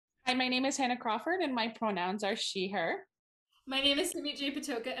Hi, my name is Hannah Crawford and my pronouns are she, her. My name is Simi J.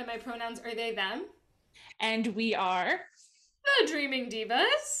 Patoka, and my pronouns are they, them. And we are The Dreaming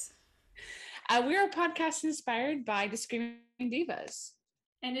Divas. we're a podcast inspired by the Screaming Divas.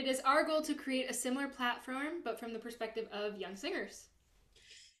 And it is our goal to create a similar platform, but from the perspective of young singers.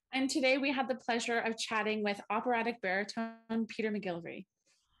 And today we had the pleasure of chatting with operatic baritone Peter McGillvray.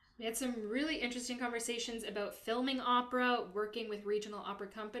 We had some really interesting conversations about filming opera, working with regional opera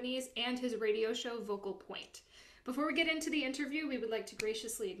companies, and his radio show Vocal Point. Before we get into the interview, we would like to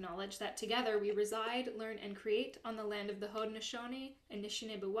graciously acknowledge that together we reside, learn, and create on the land of the Haudenosaunee,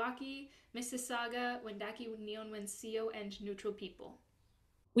 Anishinaabe, Mississauga, Wendake, Neonwensio, and neutral people.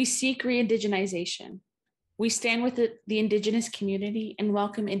 We seek re-indigenization. We stand with the Indigenous community and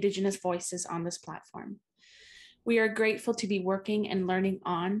welcome Indigenous voices on this platform. We are grateful to be working and learning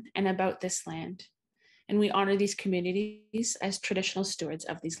on and about this land, and we honor these communities as traditional stewards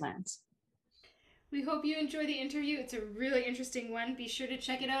of these lands. We hope you enjoy the interview. It's a really interesting one. Be sure to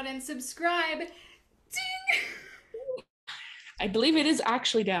check it out and subscribe. Ding! I believe it is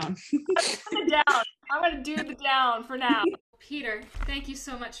actually down. I'm going to do the down for now. Peter, thank you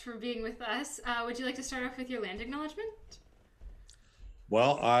so much for being with us. Would you like to start off with your land acknowledgement?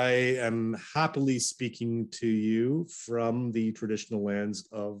 Well, I am happily speaking to you from the traditional lands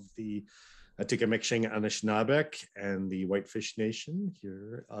of the Atikameksheng Anishinaabeg and the Whitefish Nation,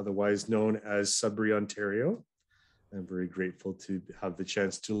 here otherwise known as Sudbury, Ontario. I'm very grateful to have the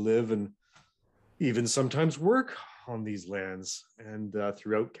chance to live and even sometimes work on these lands and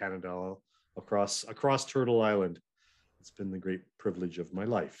throughout Canada, across Turtle Island. It's been the great privilege of my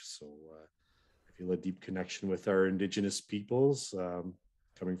life. So I feel a deep connection with our Indigenous peoples,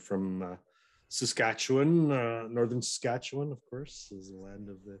 coming from Saskatchewan, northern Saskatchewan, of course, is the land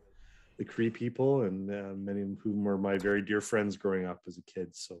of the Cree people, and many of whom were my very dear friends growing up as a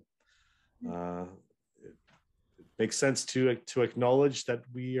kid. So it makes sense to acknowledge that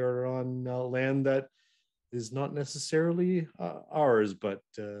we are on land that is not necessarily ours, but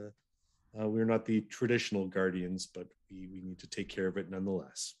we're not the traditional guardians, but we need to take care of it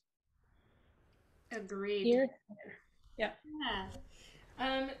nonetheless. Agreed. Here. Yeah.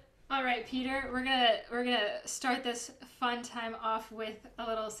 All right, Peter, we're gonna start this fun time off with a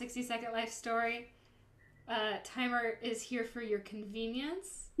little 60-second life story. Timer is here for your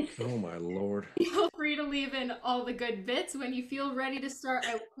convenience. Oh my Lord. Feel free to leave in all the good bits. When you feel ready to start,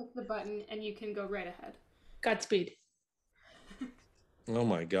 I will click the button and you can go right ahead. Godspeed. Oh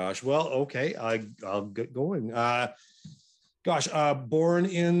my gosh. Well, okay, I'll get going. Born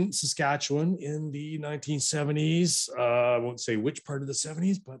in Saskatchewan in the 1970s. I won't say which part of the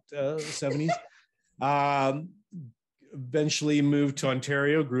 70s, but the 70s. Eventually moved to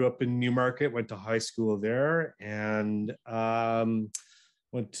Ontario, grew up in Newmarket, went to high school there, and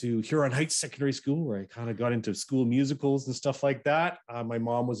went to Huron Heights Secondary School, where I kind of got into school musicals and stuff like that. My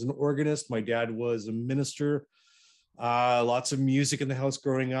mom was an organist. My dad was a minister. Lots of music in the house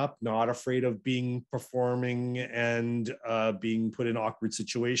growing up, not afraid of performing and being put in awkward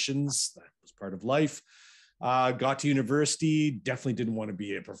situations. That was part of life. Got to university, definitely didn't want to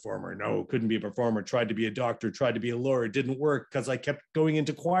be a performer. No, couldn't be a performer. Tried to be a doctor, tried to be a lawyer. It didn't work because I kept going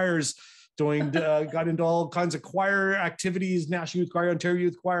into choirs, got into all kinds of choir activities, National Youth Choir, Ontario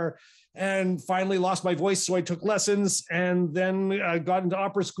Youth Choir, and finally lost my voice. So I took lessons and then got into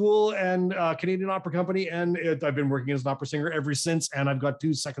opera school and Canadian Opera Company. And I've been working as an opera singer ever since. And I've got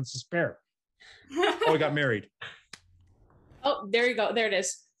 2 seconds to spare. I got married. Oh, there you go. There it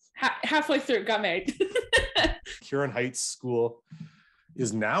is. Halfway through, got married. Huron Heights School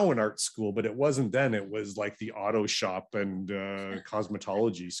is now an art school, but it wasn't then. It was like the auto shop and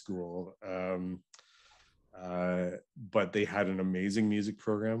cosmetology school. But they had an amazing music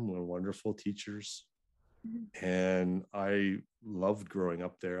program with wonderful teachers. And I loved growing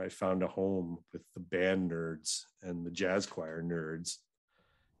up there. I found a home with the band nerds and the jazz choir nerds.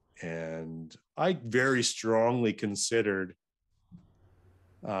 And I very strongly considered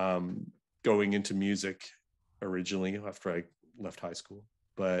going into music originally after I left high school.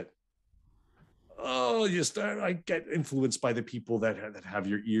 But I get influenced by the people that have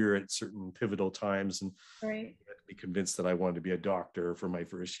your ear at certain pivotal times, and Right. I had to be convinced that I wanted to be a doctor for my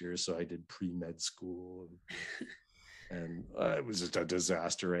first year, so I did pre-med school, and it was just a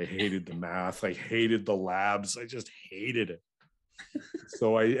disaster. I hated the math, I hated the labs, I just hated it.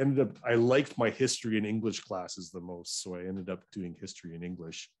 So I liked my history and English classes the most, so I ended up doing history and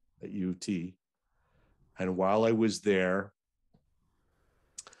English at U of T. And while I was there,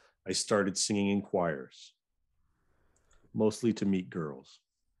 I started singing in choirs, mostly to meet girls.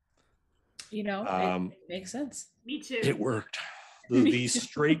 It makes sense. Me too. It worked. The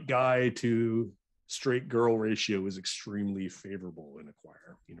straight guy to straight girl ratio is extremely favorable in a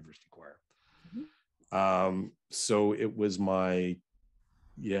choir, university choir. So it was my,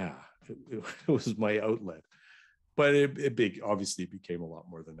 it was my outlet, but it obviously became a lot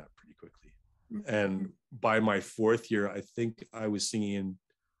more than that pretty quickly. And by my fourth year, I think I was singing in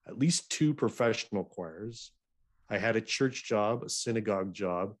at least 2 professional choirs. I had a church job, a synagogue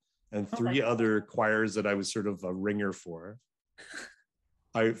job, and 3 other choirs that I was sort of a ringer for.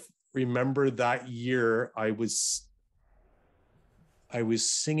 I remember that year I was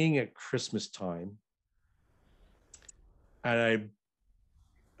singing at Christmas time. And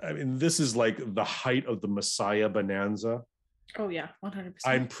I mean, this is like the height of the Messiah bonanza. Oh yeah, 100%.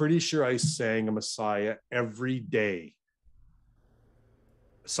 I'm pretty sure I sang a Messiah every day,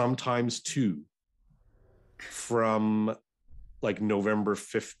 sometimes 2, from like November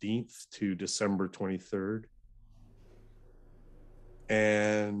 15th to December 23rd.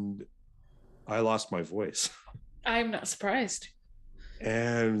 And I lost my voice. I'm not surprised.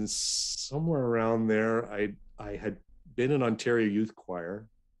 And somewhere around there, I had been in Ontario Youth Choir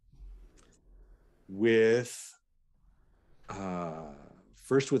with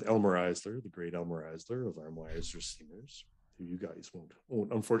first with Elmer Eisler, the great Elmer Eisler of Elmer Eisler Singers, who you guys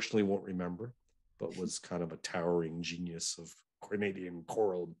unfortunately won't remember, but was kind of a towering genius of Canadian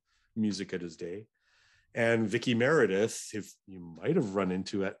choral music at his day. And Vicki Meredith, if you might have run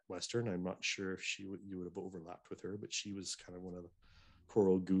into at Western, I'm not sure if you would have overlapped with her, but she was kind of one of the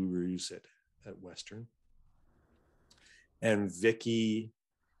choral gurus at Western. And Vicki,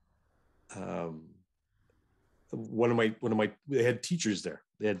 they had teachers there.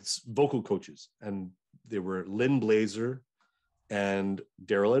 They had vocal coaches, and they were Lynn Blazer and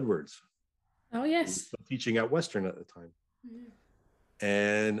Daryl Edwards. Oh yes, teaching at Western at the time.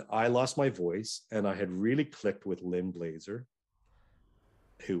 And I lost my voice, and I had really clicked with Lynn Blazer,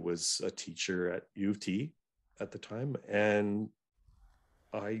 who was a teacher at U of T at the time. And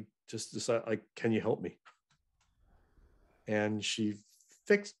I just decided, like, can you help me? And she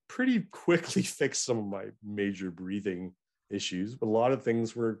pretty quickly fixed some of my major breathing issues. But a lot of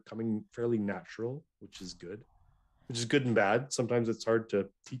things were coming fairly natural, which is good and bad. Sometimes it's hard to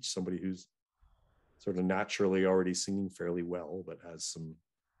teach somebody who's sort of naturally already singing fairly well, but has some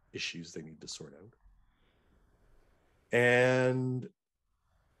issues they need to sort out. And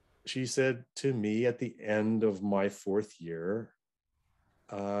she said to me at the end of my 4th year,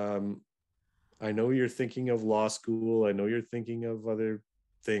 I know you're thinking of law school. I know you're thinking of other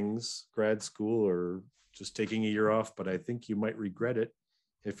things, grad school, or just taking a year off, but I think you might regret it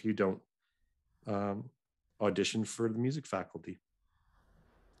if you don't audition for the music faculty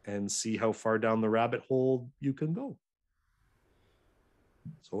and see how far down the rabbit hole you can go.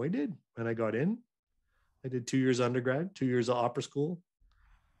 So I did. When I got in, I did 2 years undergrad, 2 years of opera school,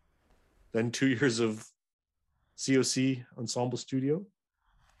 then 2 years of COC ensemble studio.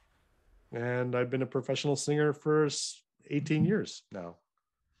 And I've been a professional singer for 18 years now.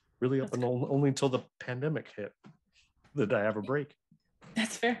 Really up and only until the pandemic hit did I have a break.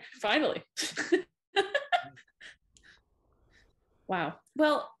 That's fair. Finally. Wow.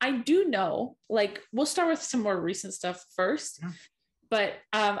 Well, I do know, like, we'll start with some more recent stuff first. Yeah. But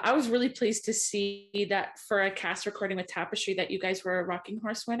I was really pleased to see that for a cast recording with Tapestry that you guys were a Rocking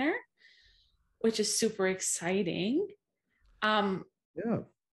Horse winner, which is super exciting. Yeah.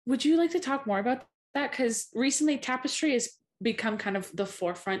 Would you like to talk more about that? Because recently Tapestry has become kind of the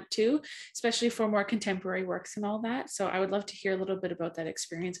forefront too, especially for more contemporary works and all that. So I would love to hear a little bit about that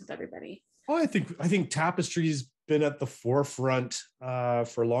experience with everybody. Oh, I think Tapestry's been at the forefront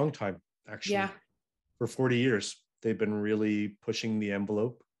for a long time, actually. Yeah. For 40 years. They've been really pushing the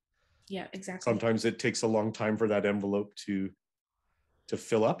envelope. Yeah, exactly. Sometimes it takes a long time for that envelope to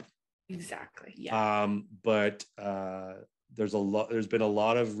fill up. Exactly. Yeah. But there's been a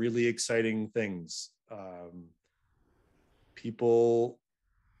lot of really exciting things. People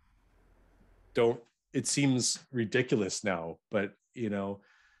it seems ridiculous now, but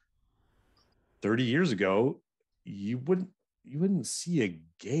 30 years ago, you wouldn't see a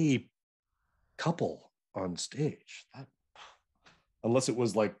gay couple on stage, unless it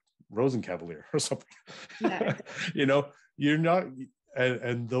was like Rosencavalier or something. Yeah. You're not,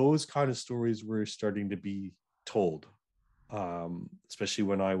 and those kind of stories were starting to be told, especially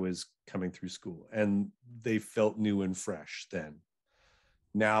when I was coming through school, and they felt new and fresh then.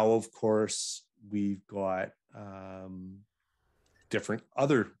 Now, of course, we've got different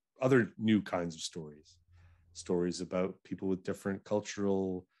other new kinds of stories about people with different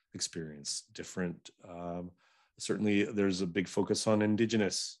cultural experience, certainly there's a big focus on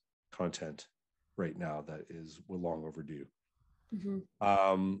Indigenous content right now that is long overdue.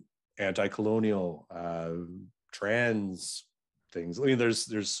 anti-colonial, trans things. I mean, there's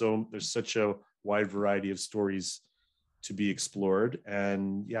such a wide variety of stories to be explored.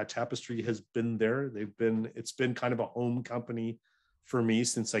 And yeah, Tapestry has been there. It's been kind of a home company for me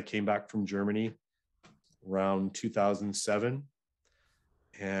since I came back from Germany around 2007.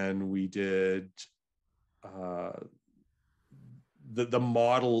 And we did the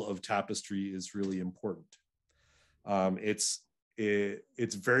model of Tapestry is really important. It's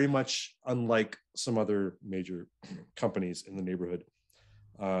very much unlike some other major companies in the neighborhood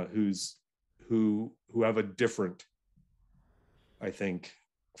who have a different, I think,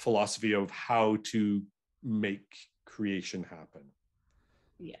 philosophy of how to make creation happen.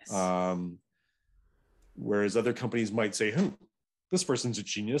 Yes. Whereas other companies might say, this person's a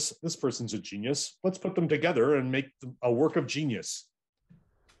genius, this person's a genius, let's put them together and make a work of genius.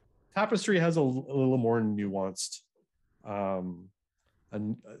 Tapestry has a little more nuanced, a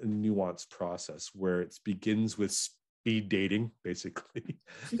nuanced process where it begins with speed dating. Basically,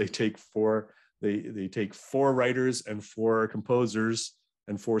 they take four writers and 4 composers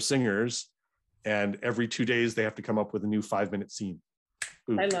and 4 singers, and every 2 days they have to come up with a new 5-minute scene.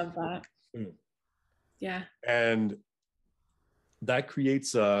 Boom. I love that. Boom. Yeah. And that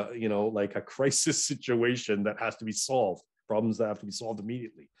creates like a crisis situation that has to be solved, problems that have to be solved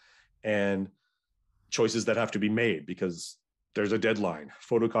immediately, and choices that have to be made because there's a deadline.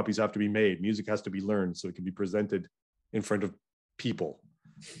 Photocopies have to be made, music has to be learned so it can be presented in front of people.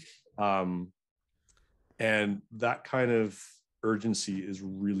 And that kind of urgency is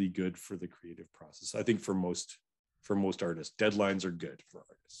really good for the creative process. I think for most artists, deadlines are good for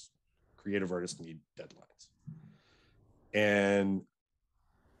artists. Creative artists need deadlines. And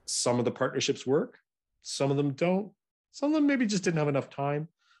some of the partnerships work, some of them don't. Some of them maybe just didn't have enough time,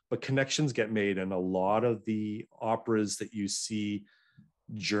 but connections get made. And a lot of the operas that you see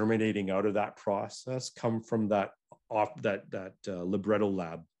germinating out of that process come from that libretto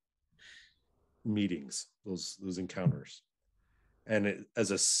lab meetings, those encounters. And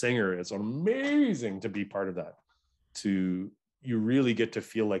as a singer, it's amazing to be part of that. You really get to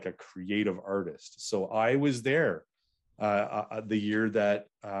feel like a creative artist. So I was there the year that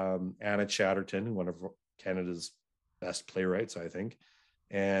Anna Chatterton, one of Canada's best playwrights, I think,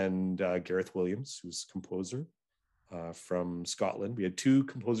 and Gareth Williams, who's a composer from Scotland. We had 2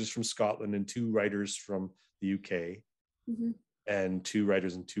 composers from Scotland and 2 writers from the UK, and 2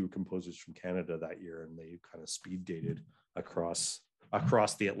 writers and 2 composers from Canada that year, and they kind of speed dated across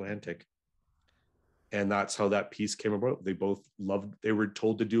the Atlantic. And that's how that piece came about. They were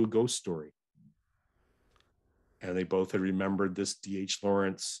told to do a ghost story. And they both had remembered this D.H.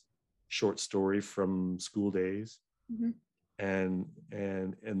 Lawrence short story from school days. And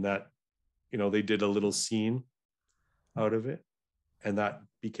that, they did a little scene out of it, and that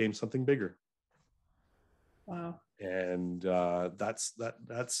became something bigger. Wow. And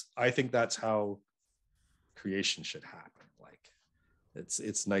I think that's how creation should happen. Like,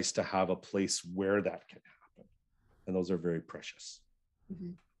 it's nice to have a place where that can happen, and those are very precious.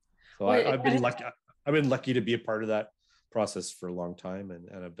 So I've been lucky to be a part of that process for a long time,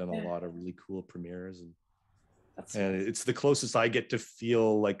 and I've done a lot of really cool premieres, and it's the closest I get to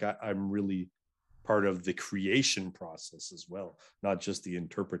feel like I'm really part of the creation process as well, not just the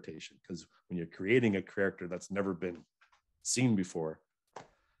interpretation. Because when you're creating a character that's never been seen before,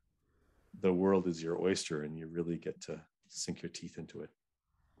 the world is your oyster, and you really get to sink your teeth into it.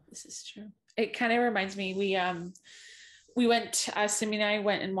 This is true. It kind of reminds me, we went, Simi and I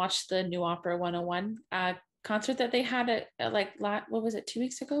went and watched the New Opera 101 concert that they had at what was it, 2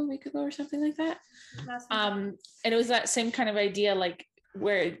 weeks ago, a week ago or something like that. And it was that same kind of idea, like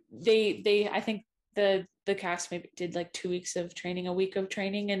where they I think the cast maybe did like 2 weeks of training, a week of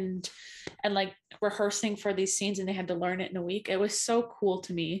training, and like rehearsing for these scenes, and they had to learn it in a week. It was so cool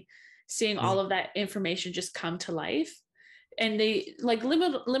to me seeing all of that information just come to life. And they like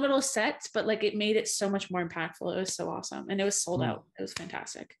liminal sets, but like it made it so much more impactful. It was so awesome, and it was sold out. It was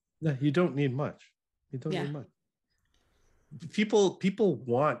fantastic. Yeah, you don't need much. You don't need much. People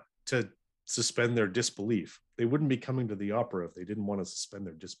want to suspend their disbelief. They wouldn't be coming to the opera if they didn't want to suspend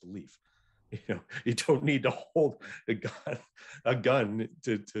their disbelief. You don't need to hold a gun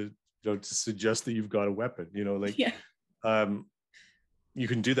to suggest that you've got a weapon. You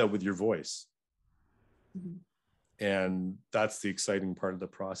can do that with your voice. And that's the exciting part of the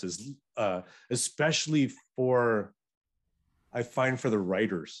process, especially I find for the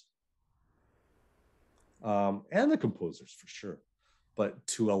writers and the composers for sure, but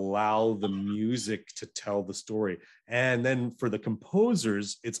to allow the music to tell the story. And then for the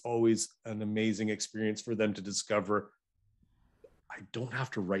composers, it's always an amazing experience for them to discover I don't have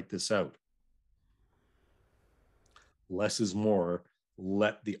to write this out. Less is more.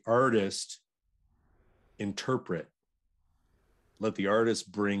 Let the artist interpret. Let the artist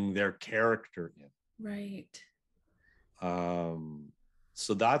bring their character in. Right.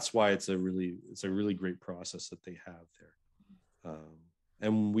 So that's why it's a really great process that they have there.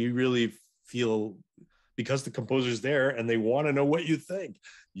 And we really feel, because the composer's there and they want to know what you think,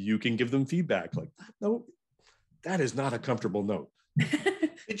 you can give them feedback like, no, that is not a comfortable note.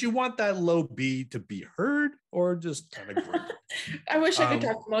 Did you want that low B to be heard or just kind of great? I wish I could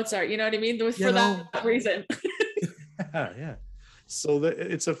talk to Mozart, you know what I mean? For that reason. Yeah. So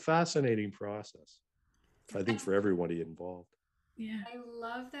it's a fascinating process, I think, for everybody involved. Yeah. I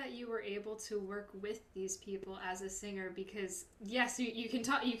love that you were able to work with these people as a singer, because yes, you can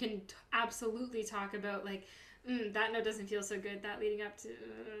talk, you can absolutely talk about like, that note doesn't feel so good, that leading up to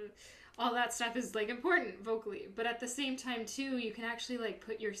all that stuff is like important vocally, but at the same time too, you can actually like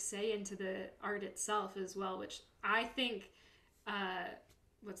put your say into the art itself as well, which I think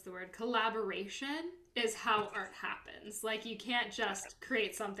what's the word, collaboration is how art happens. Like, you can't just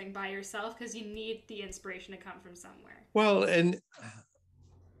create something by yourself, because you need the inspiration to come from somewhere. Well, and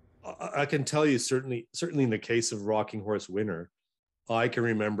I can tell you, certainly in the case of Rocking Horse Winter, I can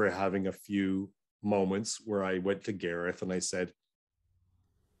remember having a few moments where I went to Gareth and I said,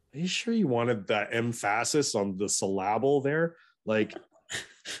 are you sure you wanted that emphasis on the syllable there? Like,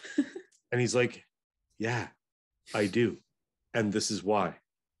 and he's like, yeah, I do. And this is why.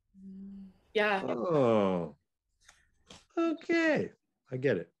 Yeah. Oh, okay. I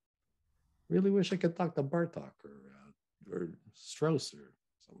get it. Really wish I could talk to Bartok or Strauss or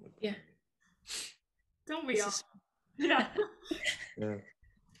something like that. Yeah. Don't we all? Yeah. Yeah.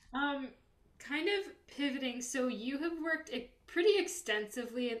 Kind of pivoting. So you have worked pretty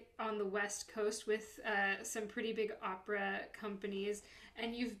extensively on the West Coast with some pretty big opera companies,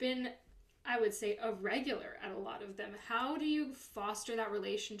 and you've been, I would say, a regular at a lot of them. How do you foster that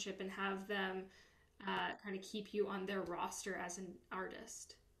relationship and have them kind of keep you on their roster as an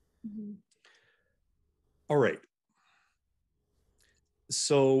artist? Mm-hmm. All right.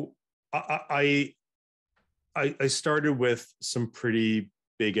 So I started with some pretty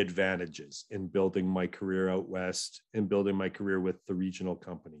big advantages in building my career out West and building my career with the regional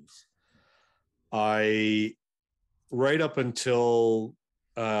companies. Right up until,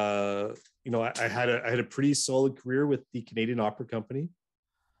 I had a pretty solid career with the Canadian Opera Company,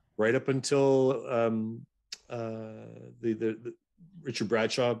 right up until the Richard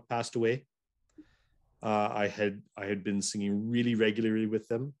Bradshaw passed away. I had been singing really regularly with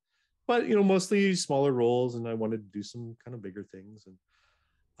them, but mostly smaller roles, and I wanted to do some kind of bigger things. And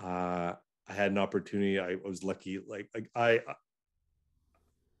I had an opportunity. I was lucky. Like I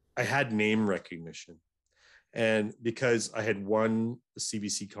had name recognition, and because I had won the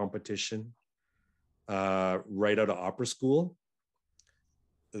CBC competition right out of opera school,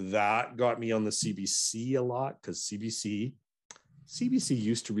 that got me on the CBC a lot, because CBC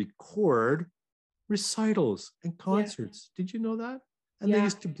used to record recitals and concerts. Yeah. Did you know that? And they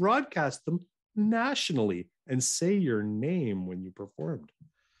used to broadcast them nationally and say your name when you performed.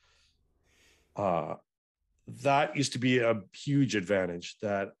 That used to be a huge advantage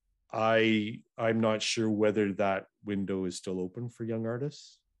that I'm not sure whether that window is still open for young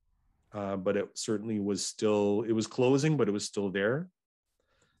artists, but it certainly was it was closing, but it was still there.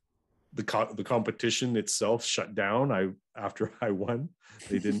 The competition itself shut down after I won.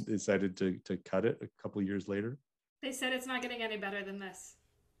 They decided to cut it a couple of years later. They said it's not getting any better than this.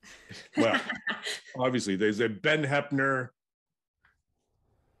 Well, obviously there's a Ben Hepner,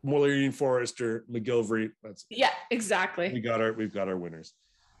 Moulin Forrester, McGilllvray. Exactly. We've got our winners.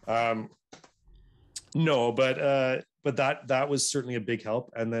 No, but that was certainly a big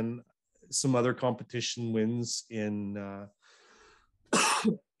help. And then some other competition wins in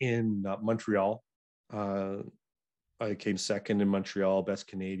Montreal. I came second in Montreal, best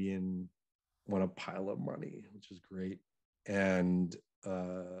Canadian, won a pile of money, which is great. And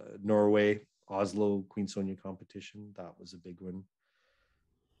Norway, Oslo, Queen Sonia competition, that was a big one.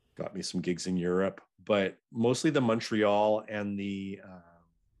 Got me some gigs in Europe, but mostly the Montreal and the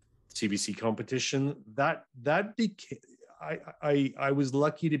CBC competition. That became, I was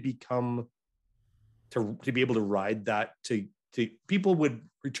lucky to be able to ride that. To people would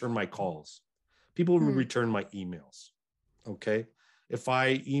return my calls, people would return my emails. Okay, if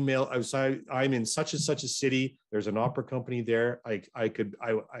I email, I'm in such and such a city, there's an opera company there. I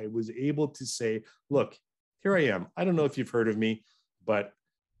was able to say, look, here I am. I don't know if you've heard of me, but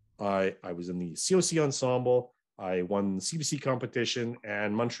I was in the COC ensemble. I won the CBC competition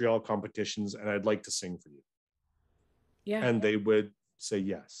and Montreal competitions, and I'd like to sing for you. Yeah. And they would say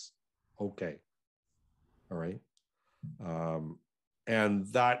yes. Okay. All right. And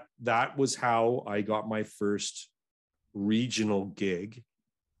that was how I got my first regional gig,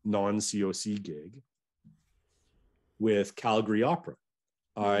 non-COC gig, with Calgary Opera.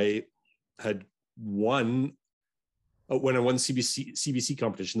 I had won when I won CBC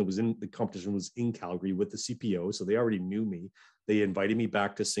competition. The competition was in Calgary with the CPO, so they already knew me. They invited me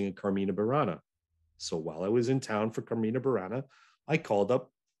back to sing at Carmina Burana. So while I was in town for Carmina Burana, I called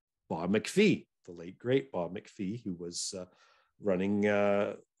up Bob McPhee, the late great Bob McPhee, who was running.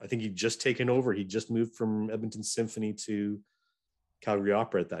 I think he'd just taken over. He just moved from Edmonton Symphony to Calgary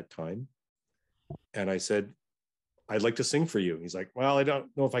Opera at that time, and I said, I'd like to sing for you. And he's like, well, I don't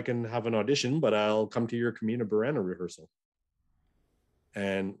know if I can have an audition, but I'll come to your Carmina Burana rehearsal.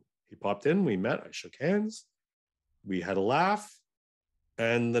 And he popped in, we met, I shook hands, we had a laugh.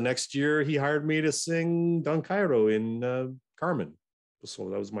 And the next year he hired me to sing Don Cairo in Carmen. So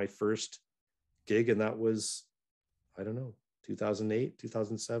that was my first gig. And that was, I don't know, 2008,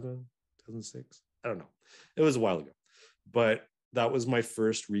 2007, 2006. I don't know. It was a while ago, but that was my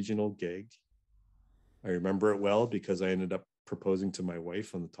first regional gig. I remember it well because I ended up proposing to my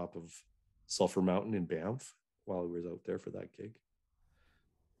wife on the top of Sulphur Mountain in Banff while I was out there for that gig.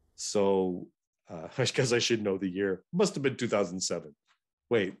 So I guess I should know the year. Must have been 2007.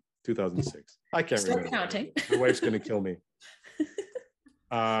 Wait, 2006. I can't remember. Counting. My wife's going to kill me.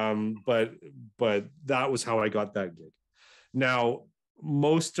 But that was how I got that gig. Now,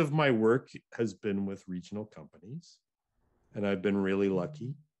 most of my work has been with regional companies, and I've been really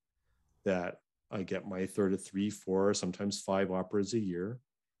lucky that I get my third of 3, 4, sometimes 5 operas a year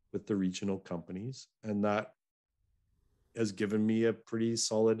with the regional companies. And that has given me a pretty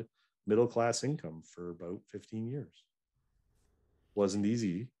solid middle-class income for about 15 years. Wasn't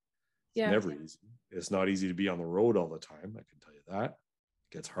easy. Yeah. It's never easy. It's not easy to be on the road all the time. I can tell you that.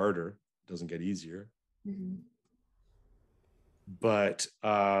 It gets harder. It doesn't get easier. Mm-hmm. But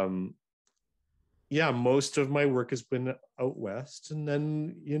yeah, most of my work has been out west. And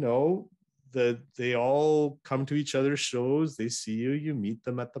then, they all come to each other's shows. They see you, you meet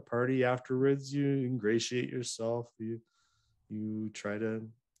them at the party afterwards, you ingratiate yourself, you try to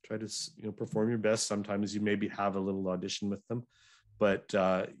perform your best. Sometimes you maybe have a little audition with them, but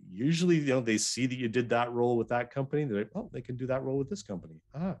usually they see that you did that role with that company. They're like, oh, they can do that role with this company.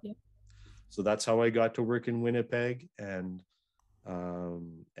 Yeah. So that's how I got to work in Winnipeg and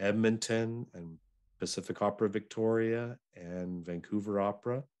Edmonton and Pacific Opera Victoria and Vancouver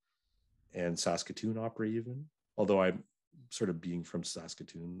Opera and Saskatoon Opera even, although I'm sort of being from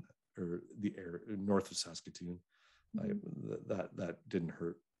Saskatoon or the north of Saskatoon. Mm-hmm. That didn't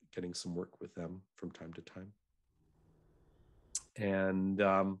hurt, getting some work with them from time to time. And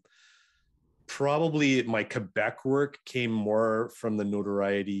probably my Quebec work came more from the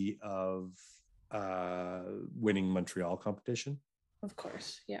notoriety of winning Montreal competition. Of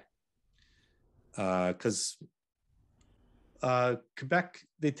course, yeah. Because Quebec,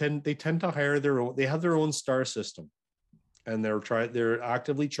 they tend to hire their own. They have their own star system, and they're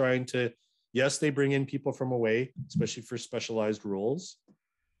actively trying to. Yes, they bring in people from away, especially for specialized roles,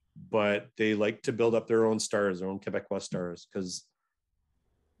 but they like to build up their own stars, their own Quebecois stars, because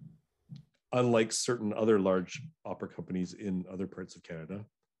unlike certain other large opera companies in other parts of Canada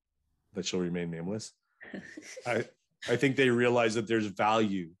that shall remain nameless, I think they realize that there's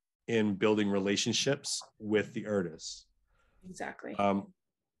value in building relationships with the artists. Exactly.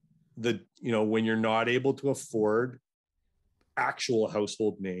 When you're not able to afford actual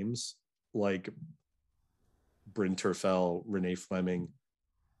household names like Bryn Terfel, Renee Fleming,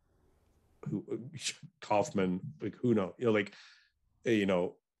 Kaufman, like who knows,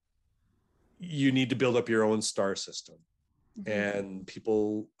 you need to build up your own star system. Mm-hmm. And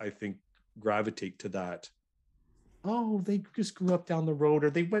people, I think, gravitate to that. Oh, they just grew up down the road, or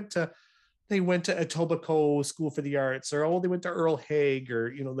they went to Etobicoke School for the Arts, or they went to Earl Haig,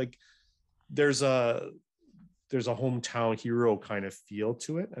 or there's a hometown hero kind of feel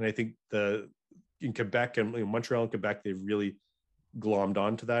to it. And I think in Quebec and Montreal and Quebec, they've really glommed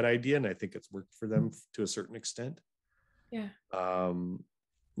onto that idea, and I think it's worked for them to a certain extent. Yeah.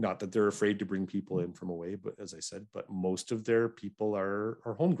 Not that they're afraid to bring people in from away, but as I said, but most of their people are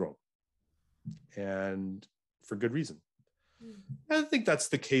homegrown, and for good reason. I think that's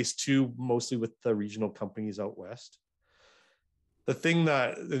the case too, mostly with the regional companies out west. The thing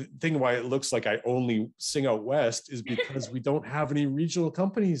why it looks like I only sing out west is because we don't have any regional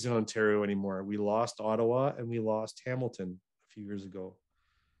companies in Ontario anymore. We lost Ottawa and we lost Hamilton a few years ago.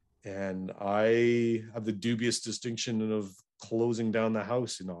 And I have the dubious distinction of closing down the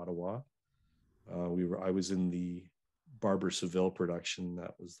house in Ottawa. I was in the Barbara Seville production.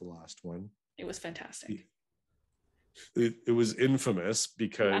 That was the last one. It was fantastic. It was infamous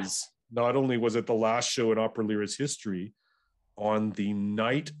because not only was it the last show in Opera Lyra's history, on the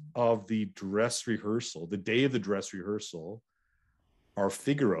night of the dress rehearsal, the day of the dress rehearsal, our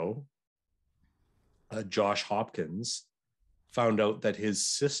Figaro, Josh Hopkins, found out that his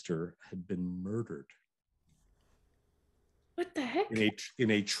sister had been murdered. What the heck?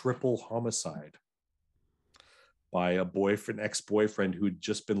 In a triple homicide by a ex-boyfriend who had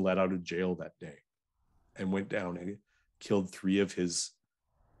just been let out of jail that day, and went down and killed 3 of his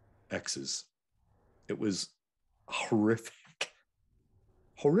exes. It was horrific.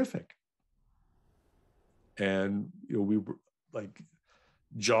 And we were like,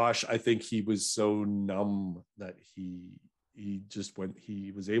 Josh, I think he was so numb that he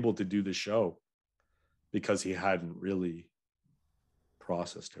was able to do the show because he hadn't really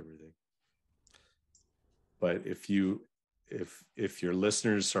processed everything. But if your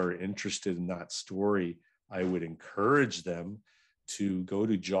listeners are interested in that story, I would encourage them to go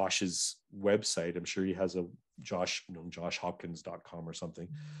to Josh's website. I'm sure he has a joshhopkins.com or something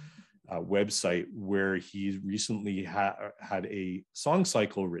website where he recently had a song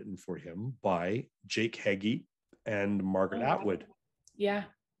cycle written for him by Jake Heggie and Margaret Atwood. Yeah.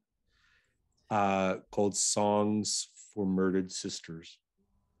 Called Songs for Murdered Sisters.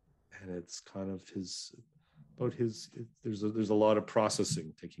 And it's kind of there's a lot of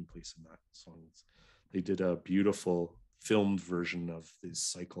processing taking place in that song. They did a beautiful filmed version of this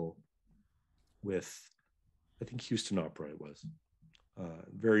cycle with, I think, Houston Opera it was.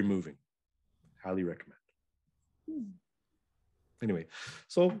 Very moving. Highly recommend. Anyway,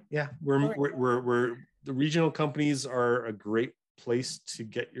 so yeah, we're the regional companies are a great place to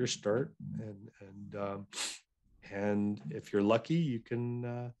get your start, and if you're lucky, you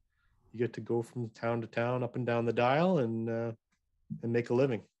get to go from town to town, up and down the dial, and make a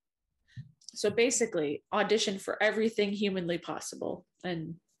living. So basically, audition for everything humanly possible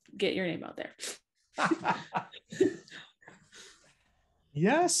and get your name out there.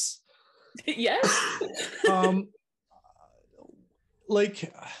 Yes. Yes.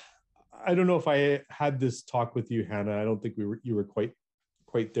 Like, I don't know if I had this talk with you, Hannah. I don't think you were quite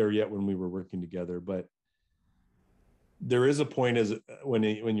there yet when we were working together, but there is a point when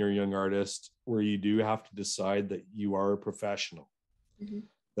you're a young artist where you do have to decide that you are a professional, mm-hmm.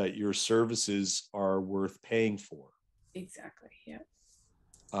 that your services are worth paying for. Exactly. Yeah.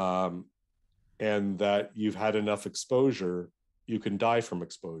 And that you've had enough exposure, you can die from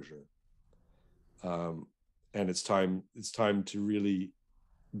exposure. And it's time to really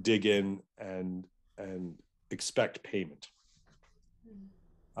dig in and expect payment.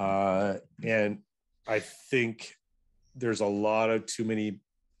 And I think there's a lot of too many.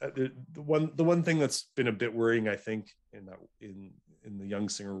 The one thing that's been a bit worrying, I think, in the young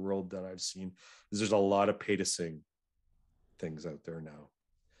singer world that I've seen is there's a lot of pay to sing things out there now,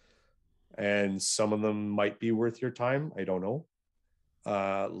 and some of them might be worth your time. I don't know.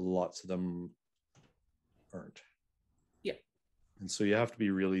 Lots of them aren't. Yeah. And so you have to be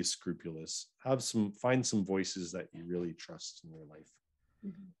really scrupulous. Find some voices that you really trust in your life,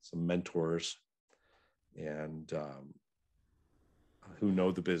 mm-hmm. some mentors, and who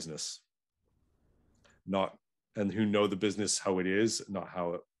know the business, who know the business how it is, not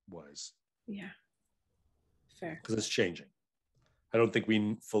how it was. Yeah. Fair. Because it's changing. I don't think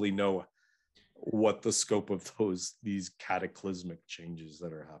we fully know what the scope of these cataclysmic changes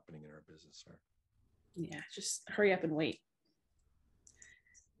that are happening in our business are. Yeah, just hurry up and wait.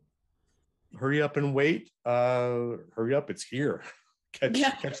 Hurry up and wait. Hurry up, it's here.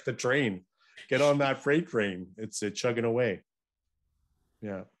 Catch the train. Get on that freight train. It's chugging away.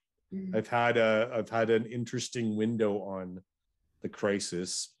 Yeah. Mm-hmm. I've had an interesting window on the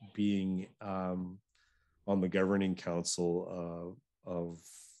crisis, being on the governing council of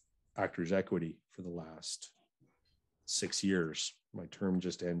Actors Equity for the last 6 years. My term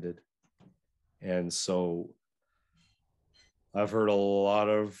just ended. And so I've heard a lot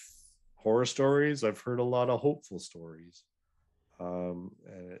of horror stories. I've heard a lot of hopeful stories. And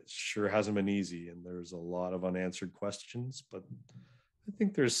it sure hasn't been easy. And there's a lot of unanswered questions, but I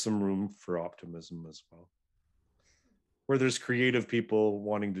think there's some room for optimism as well. Where there's creative people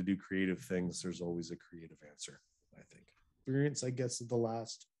wanting to do creative things, there's always a creative answer, I think. Experience, I guess, of the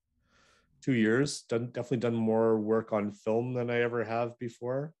last 2 years, definitely done more work on film than I ever have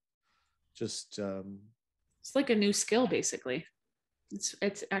before. Just it's like a new skill, basically. It's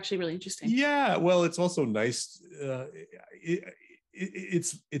actually really interesting. Yeah, well, it's also nice.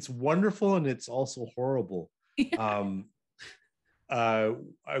 It's wonderful, and it's also horrible. Yeah.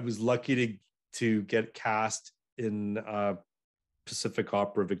 I was lucky to get cast in Pacific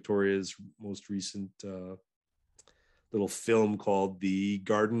Opera Victoria's most recent little film called The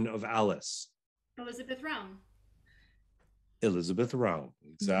Garden of Alice. Elizabeth Round. Elizabeth Round,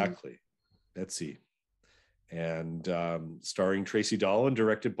 exactly. Let's see. And starring Tracy Dahl and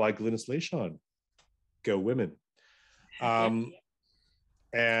directed by Glynis Leishon. Go Women. And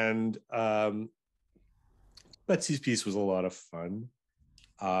Betsy's piece was a lot of fun.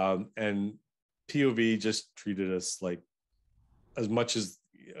 And POV just treated us like as much as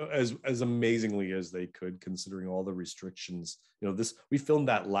amazingly as they could, considering all the restrictions. We filmed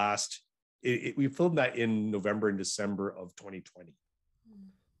that we filmed that in November and December of 2020.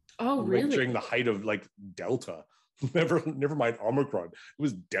 Oh, really? During the height of like Delta. Never mind Omicron. It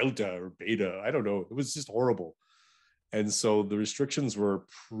was Delta or Beta. I don't know. It was just horrible. And so the restrictions were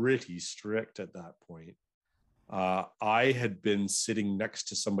pretty strict at that point. I had been sitting next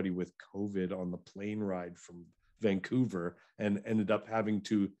to somebody with COVID on the plane ride from Vancouver and ended up having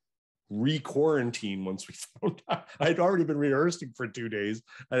to re-quarantine once we found out. I'd already been rehearsing for 2 days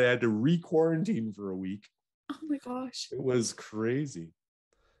and I had to re-quarantine for a week. Oh my gosh. It was crazy.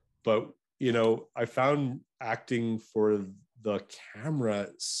 But, I found acting for the camera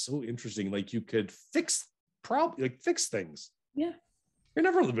so interesting. Like you could fix things. Yeah. You're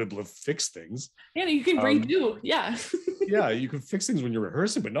never able to fix things. Yeah, you can redo. Yeah. Yeah, you can fix things when you're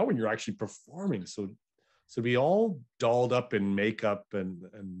rehearsing, but not when you're actually performing. So to be all dolled up in makeup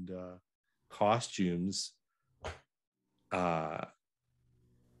and costumes, and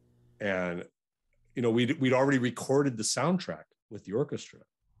we'd already recorded the soundtrack with the orchestra,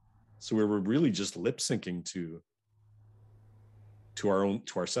 so we were really just lip syncing to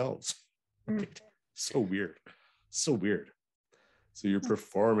ourselves. So weird. So you're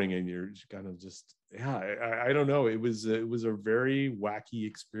performing and you're kind of just, I don't know. It was a very wacky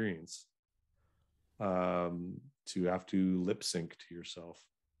experience to have to lip sync to yourself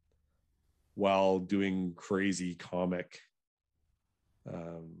while doing crazy comic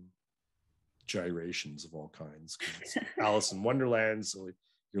gyrations of all kinds. It's Alice in Wonderland, so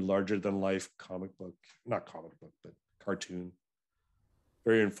you're larger than life not comic book, but cartoon.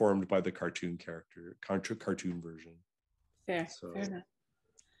 Very informed by the cartoon character, cartoon version. Fair enough.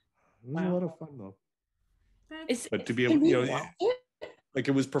 It was a lot of fun though. But to be able, like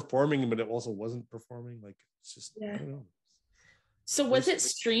it was performing, but it also wasn't performing. Like it's just, I don't know. So was it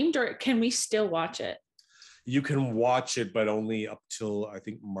streamed or can we still watch it? You can watch it, but only up till I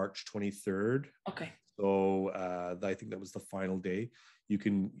think March 23rd. Okay. So I think that was the final day. You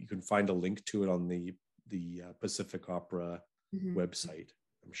can find a link to it on the Pacific Opera website,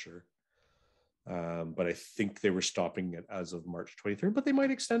 I'm sure. But I think they were stopping it as of March 23rd, but they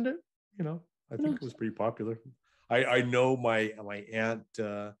might extend it. I think it was pretty popular. I know my aunt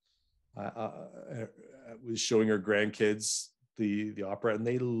was showing her grandkids the opera and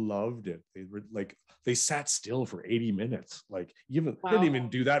they loved it. They sat still for 80 minutes. Like they didn't even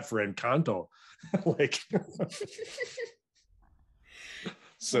do that for Encanto.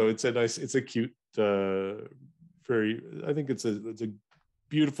 So it's a cute, I think it's a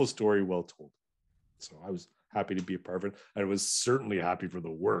beautiful story, well told. So I was happy to be a part of it. I was certainly happy for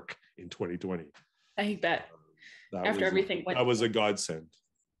the work in 2020. I bet. That was a godsend.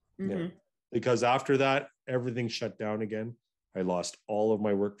 Yeah. Because after that, everything shut down again. I lost all of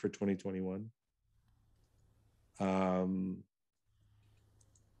my work for 2021.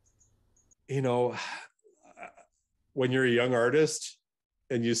 When you're a young artist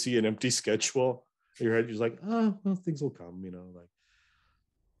and you see an empty schedule, your head, you're like, oh, well, things will come,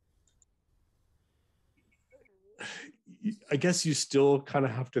 I guess you still kind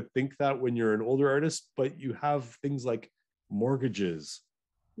of have to think that when you're an older artist, but you have things like mortgages.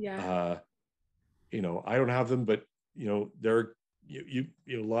 Yeah. I don't have them, but there are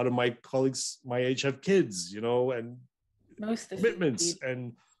a lot of my colleagues my age have kids, and most commitments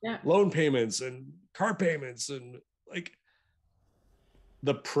and loan payments and car payments, and like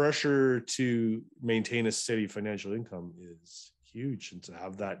the pressure to maintain a steady financial income is huge, and to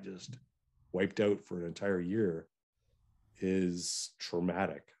have that just wiped out for an entire year is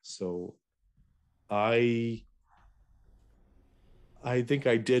traumatic. So I think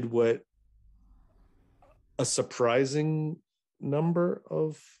I did what a surprising number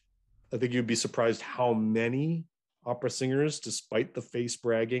of, I think you'd be surprised how many opera singers, despite the face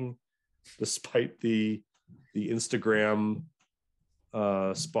bragging, despite the Instagram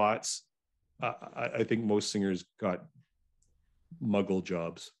spots, I think most singers got muggle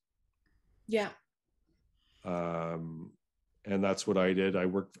jobs. Yeah. And that's what I did. I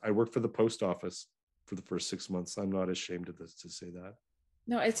worked for the post office for the first 6 months. I'm not ashamed of this to say that.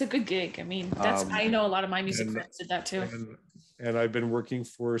 No, it's a good gig. I mean, that's I know a lot of my music friends did that too. And I've been working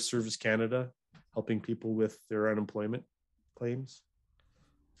for Service Canada, helping people with their unemployment claims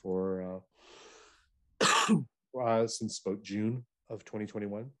for since about June of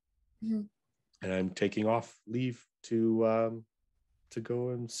 2021. Mm-hmm. And I'm taking off leave to go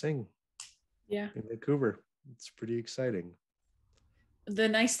and sing. Yeah. In Vancouver. It's pretty exciting. The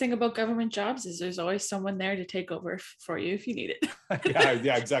nice thing about government jobs is there's always someone there to take over for you if you need it.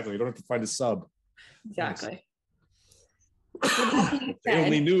 yeah, exactly. You don't have to find a sub. Exactly. If they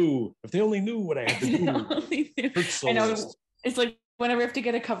only knew what I had to do. I know. It's like whenever I have to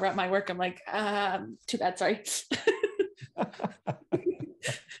get a cover at my work, I'm like, too bad, sorry.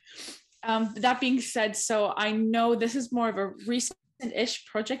 That being said, so I know this is more of a recent-ish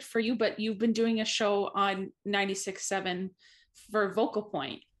project for you, but you've been doing a show on 96.7 for Vocal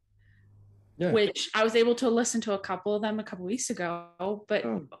Point, which I was able to listen to a couple of them a couple weeks ago. But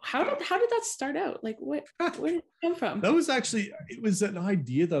how did that start out? Like, where did it come from? That was actually, it was an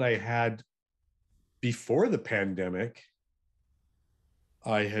idea that I had before the pandemic.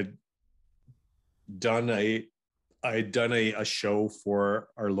 I had done a show for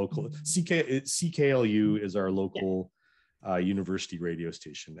our local CKLU is our local university radio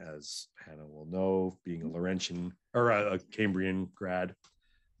station, as Hannah will know, being a Laurentian or a Cambrian grad.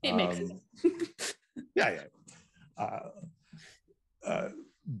 It makes sense.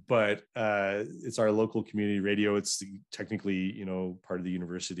 But it's our local community radio. It's technically, part of the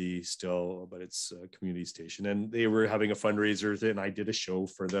university still, but it's a community station. And they were having a fundraiser, and I did a show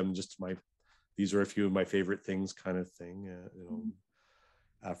for them. These are a few of my favorite things kind of thing,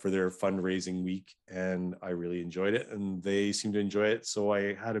 for their fundraising week. And I really enjoyed it, and they seemed to enjoy it. So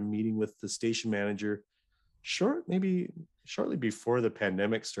I had a meeting with the station manager shortly before the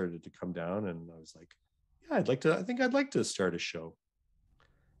pandemic started to come down. And I was like, yeah, I think I'd like to start a show.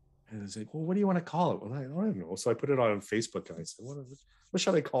 And I was like, well, what do you want to call it? Well, I don't know. So I put it on Facebook, and I said, what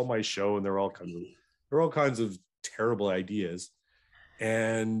should I call my show? And there are all kinds of terrible ideas.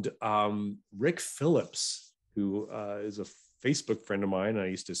 And Rick Phillips, who is a Facebook friend of mine, I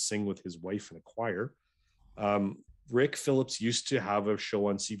used to sing with his wife in a choir. Rick Phillips used to have a show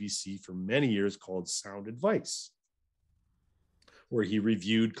on CBC for many years called Sound Advice, where he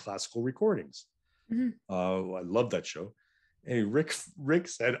reviewed classical recordings. Mm-hmm. I love that show. And Rick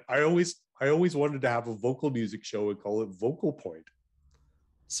said, I always wanted to have a vocal music show and call it Vocal Point.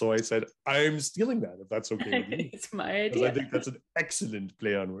 So I said, I'm stealing that, if that's okay with you. It's my idea. I think that's an excellent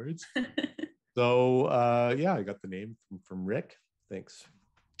play on words. So I got the name from Rick. Thanks.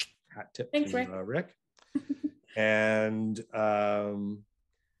 Hat tip to Rick. And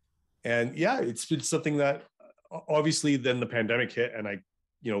it's been something that obviously then the pandemic hit, and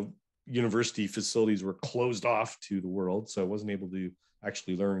university facilities were closed off to the world. So I wasn't able to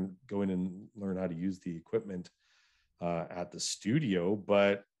actually go in and learn how to use the equipment at the studio.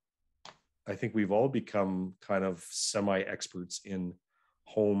 But I think we've all become kind of semi-experts in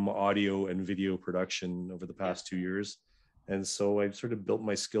home audio and video production over the past 2 years. And so I've sort of built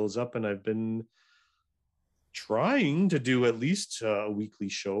my skills up, and I've been trying to do at least a weekly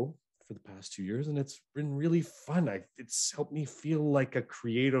show for the past 2 years. And it's been really fun. It's helped me feel like a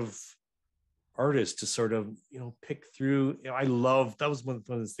creative artist to sort of, pick through. That was one of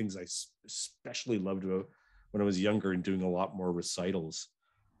the things I especially loved about when I was younger and doing a lot more recitals,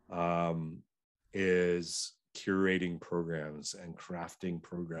 is curating programs and crafting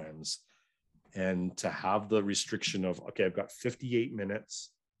programs, and to have the restriction of, okay, I've got 58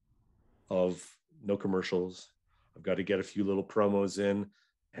 minutes of no commercials. I've got to get a few little promos in,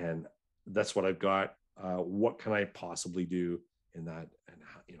 and that's what I've got. What can I possibly do in that? And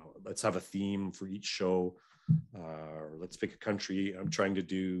let's have a theme for each show, or let's pick a country. I'm trying to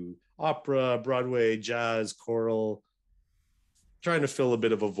do opera, Broadway, jazz, choral, trying to fill a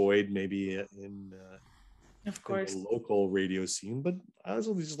bit of a void maybe in of course, in the local radio scene. But I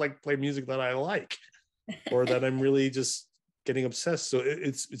also just like play music that I like, or that I'm really just getting obsessed. So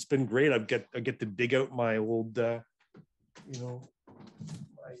it's been great. I get to dig out my old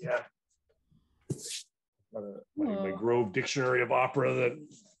my Grove Dictionary of Opera that a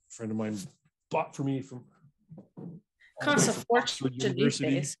friend of mine bought for me from costs a fortune these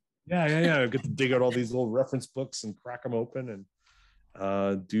days. Yeah. I get to dig out all these old reference books and crack them open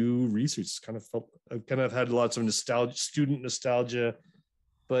and do research. I've kind of had lots of student nostalgia,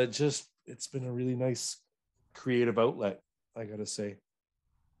 but just it's been a really nice creative outlet, I gotta say.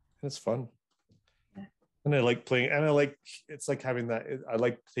 It's fun. And I like playing, and it's like having that. I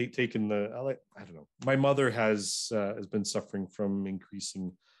like taking I don't know. My mother has been suffering from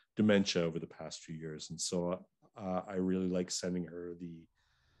increasing dementia over the past few years, and so I really like sending her the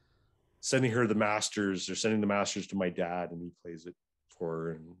sending her the masters, or sending the masters to my dad, and he plays it for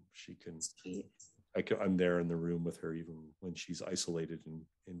her, and she can. I'm there in the room with her even when she's isolated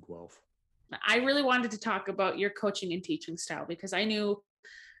in Guelph. I really wanted to talk about your coaching and teaching style, because I knew,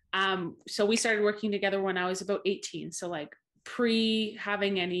 so we started working together when I was about 18. So like pre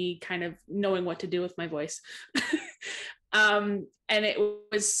having any kind of knowing what to do with my voice. And it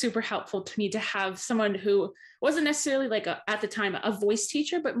was super helpful to me to have someone who wasn't necessarily like at the time a voice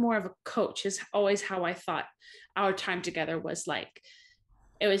teacher, but more of a coach is always how I thought our time together was like.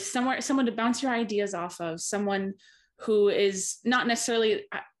 It was someone to bounce your ideas off of, someone who is not necessarily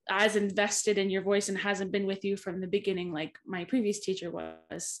as invested in your voice and hasn't been with you from the beginning like my previous teacher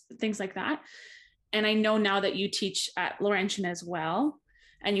was, things like that. And I know now that you teach at Laurentian as well,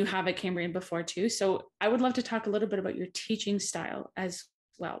 and you have at Cambrian before too. So I would love to talk a little bit about your teaching style as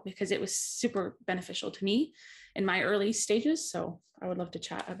well, because it was super beneficial to me in my early stages. So I would love to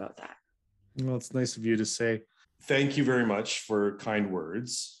chat about that. Well, it's nice of you to say. Thank you very much for kind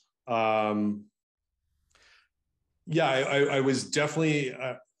words. I was definitely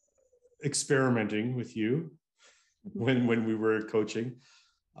experimenting with you when we were coaching.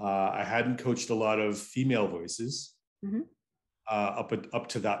 I hadn't coached a lot of female voices up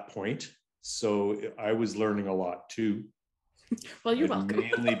to that point, so I was learning a lot too. Well, you're welcome.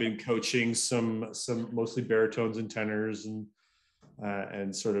 Mainly been coaching some mostly baritones and tenors,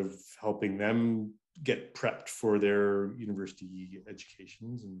 and sort of helping them get prepped for their university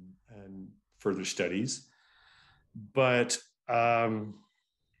educations and further studies. But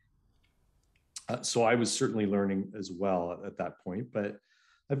so I was certainly learning as well at that point, but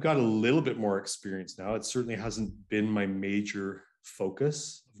I've got a little bit more experience now. It certainly hasn't been my major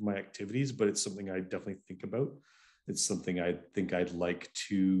focus of my activities, but it's something I definitely think about. It's something I think I'd like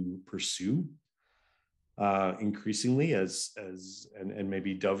to pursue increasingly and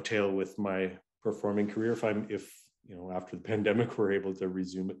maybe dovetail with my performing career if after the pandemic we're able to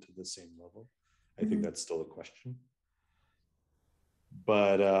resume it to the same level. I think that's still a question,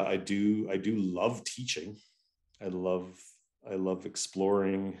 but I do love teaching. I love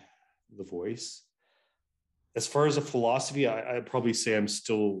exploring the voice. As far as a philosophy, I'd probably say I'm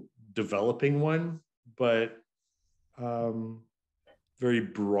still developing one, but very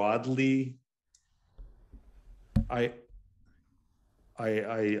broadly, I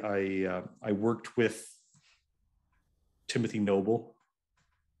worked with Timothy Noble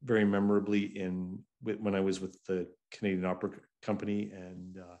very memorably when I was with the Canadian Opera Company,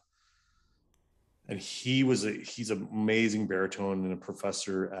 and he's an amazing baritone and a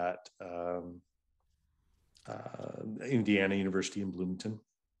professor at Indiana University in Bloomington,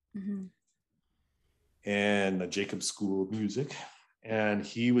 and the Jacobs School of Music, and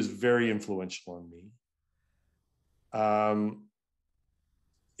he was very influential on me.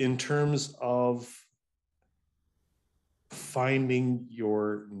 In terms of finding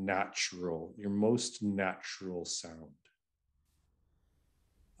your most natural sound,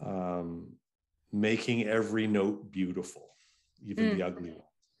 making every note beautiful, even the ugly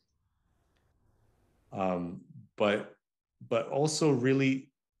ones. But also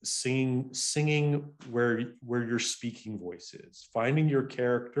really singing where your speaking voice is, finding your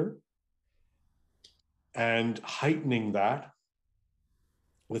character and heightening that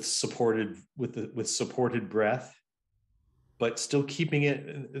with supported breath, but still keeping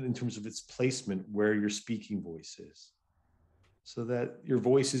it in terms of its placement where your speaking voice is, so that your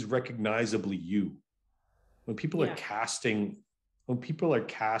voice is recognizably you. When people are casting,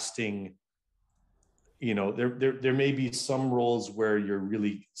 there may be some roles where you're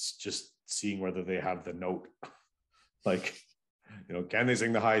really just seeing whether they have the note, like, can they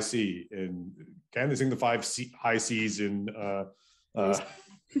sing the high C, and can they sing the high C's in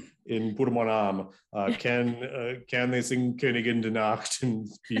Purmonam? Can they sing Königin der Nacht and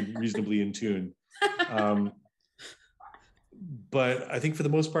be reasonably in tune? But I think for the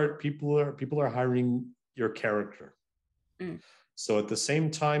most part, people are hiring your character. So at the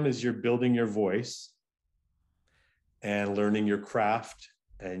same time as you're building your voice and learning your craft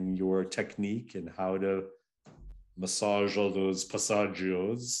and your technique and how to massage all those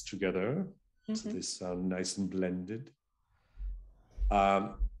passagios together so they sound nice and blended,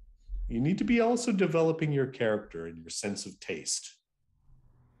 you need to be also developing your character and your sense of taste.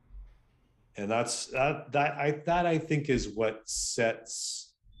 And that I think is what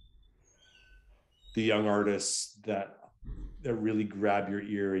sets the young artists that really grab your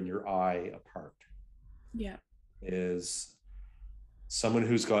ear and your eye apart. Yeah. Is someone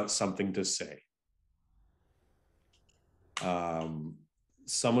who's got something to say.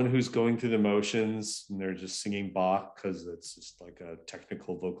 someone who's going through the motions and they're just singing Bach because it's just like a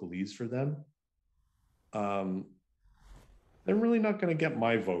technical vocalese for them, they're really not going to get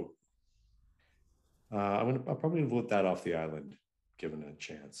my vote. I'll probably vote that off the island, given a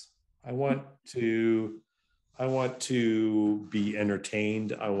chance. I want to be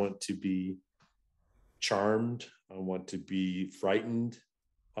entertained. I want to be charmed. I want to be frightened.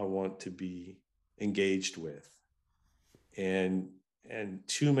 I want to be engaged with. And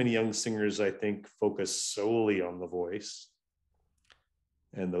too many young singers, I think, focus solely on the voice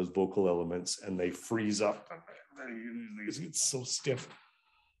and those vocal elements, and they freeze up. It's so stiff.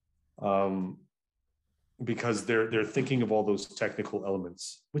 Because they're thinking of all those technical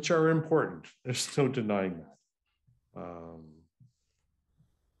elements, which are important. There's no denying that.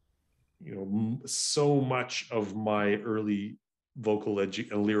 So much of my early vocal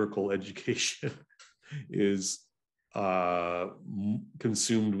and lyrical education is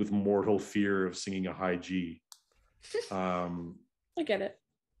consumed with mortal fear of singing a high G. I get it.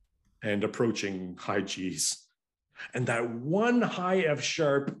 And approaching high Gs. And that one high F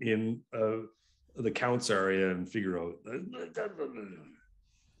sharp in the counts area and Figaro,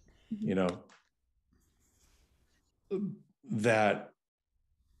 that,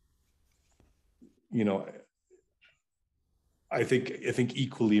 I think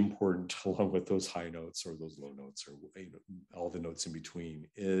equally important, along with those high notes or those low notes or all the notes in between,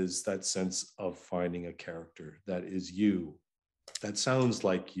 is that sense of finding a character that is you, that sounds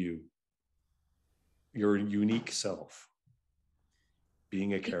like you, your unique self,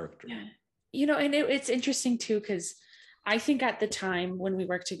 being a character. Yeah. And it's interesting too, because I think at the time when we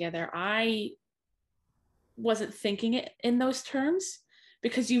worked together, I wasn't thinking it in those terms,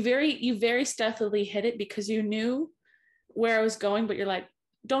 because you very stealthily hit it because you knew where I was going, but you're like,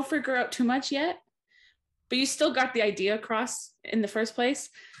 don't figure out too much yet. But you still got the idea across in the first place.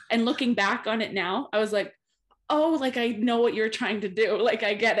 And looking back on it now, I was like, oh, like I know what you're trying to do. Like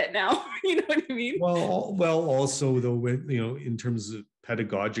I get it now. You know what I mean? Well, also though, in terms of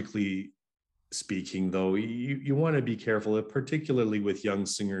pedagogically speaking, though, you want to be careful, particularly with young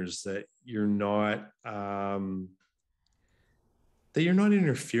singers, that you're not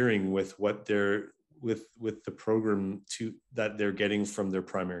interfering with what they're with the program that they're getting from their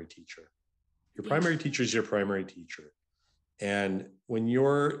primary teacher. Your primary teacher is your primary teacher. And when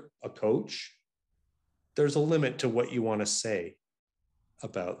you're a coach, there's a limit to what you want to say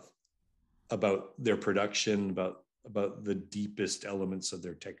about their production, about the deepest elements of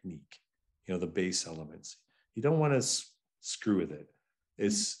their technique, the bass elements. You don't want to screw with it.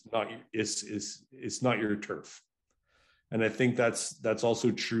 It's not your turf. And I think that's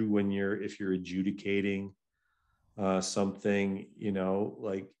also true if you're adjudicating something,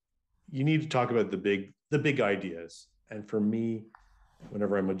 like you need to talk about the big ideas. And for me,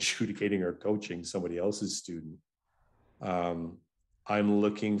 whenever I'm adjudicating or coaching somebody else's student, I'm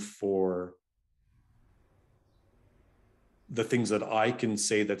looking for the things that I can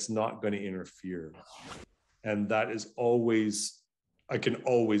say that's not going to interfere. And that is I can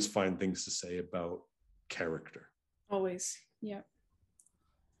always find things to say about character. Always. Yeah.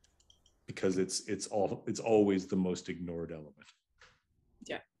 Because it's always the most ignored element.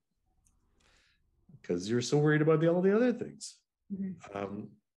 Yeah. Because you're so worried about all the other things. Mm-hmm.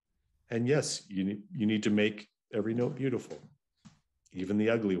 And yes, you need to make every note beautiful, even the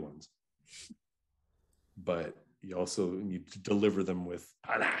ugly ones. But you also need to deliver them with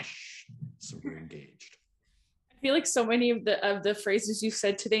panache, so we're engaged. I feel like so many of the phrases you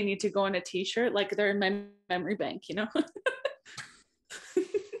said today need to go on a t-shirt, like they're in my memory bank,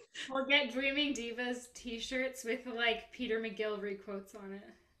 We'll get Dreaming Divas t-shirts with like Peter McGillvray quotes on it.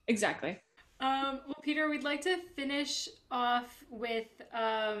 Exactly. Well, Peter, we'd like to finish off with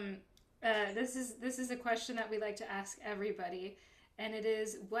this is a question that we like to ask everybody, and it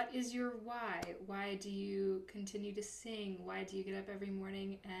is, what is your why? Why do you continue to sing? Why do you get up every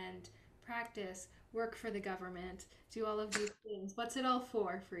morning and practice, work for the government, do all of these things? What's it all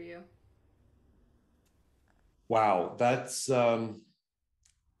for you? Wow, that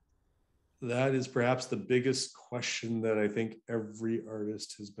is perhaps the biggest question that I think every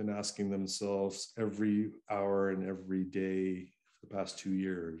artist has been asking themselves every hour and every day for the past 2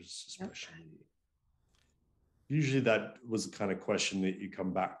 years, especially. Yep. Usually that was the kind of question that you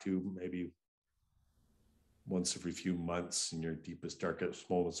come back to maybe once every few months in your deepest, darkest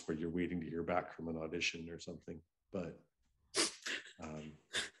moments where you're waiting to hear back from an audition or something. But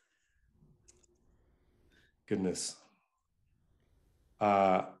goodness.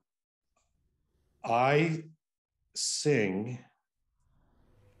 I sing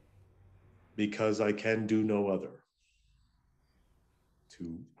because I can do no other,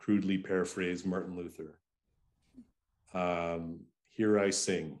 to crudely paraphrase Martin Luther. Here I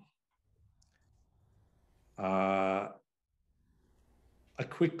sing. I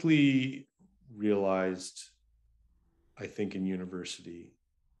quickly realized, I think in university,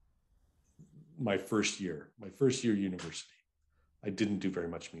 my first year university, I didn't do very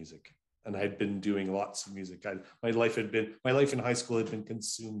much music. And I'd been doing lots of music. My life in high school had been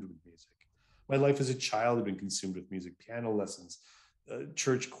consumed with music. My life as a child had been consumed with music, piano lessons,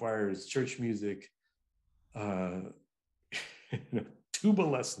 church choirs, church music, tuba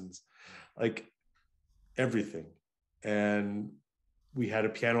lessons, like everything. And we had a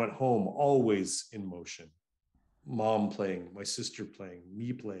piano at home, always in motion. Mom playing, my sister playing,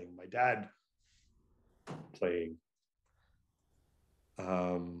 me playing, my dad playing.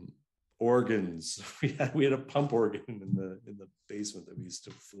 Organs. We had a pump organ in the basement that we used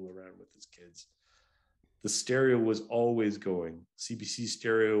to fool around with as kids. The stereo was always going. CBC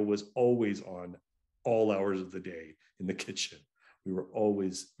stereo was always on all hours of the day in the kitchen. We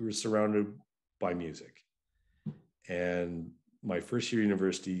were surrounded by music. And my first year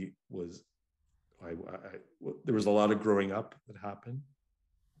university was, there was a lot of growing up that happened,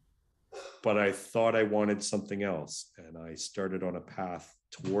 but I thought I wanted something else. And I started on a path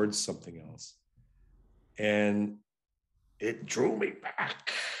towards something else. And it drew me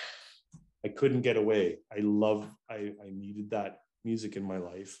back. I couldn't get away. I needed that music in my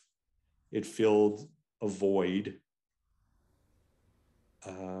life. It filled a void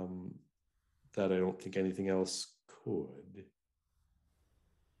that I don't think anything else could.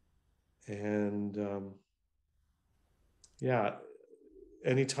 And yeah,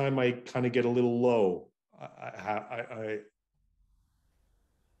 anytime I kind of get a little low,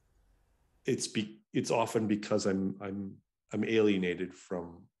 it's often because I'm alienated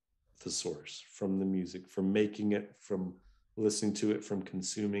from the source, from the music, from making it, from listening to it, from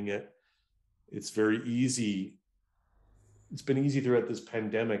consuming it. It's very easy. It's been easy throughout this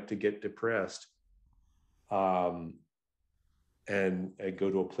pandemic to get depressed, and go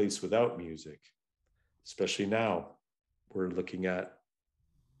to a place without music, especially now. We're looking at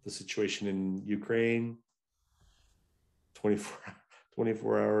the situation in Ukraine,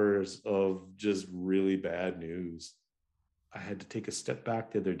 24 hours of just really bad news. I had to take a step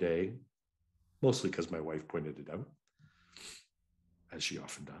back the other day, mostly because my wife pointed it out, as she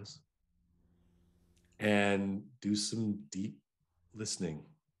often does, and do some deep listening,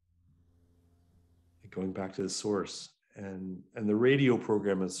 going back to the source. And the radio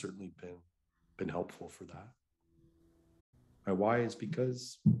program has certainly been helpful for that. My why is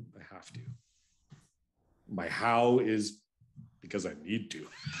because I have to. My how is because I need to.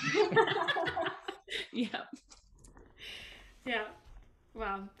 Yeah. Yeah.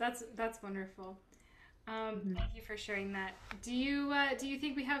 Wow, that's wonderful. Thank you for sharing that. Do you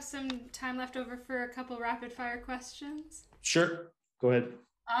think we have some time left over for a couple rapid fire questions? Sure. Go ahead.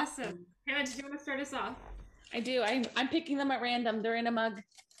 Awesome. Hannah, did you want to start us off? I do. I'm picking them at random. They're in a mug.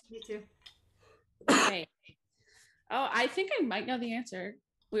 Me too. Okay. Oh, I think I might know the answer.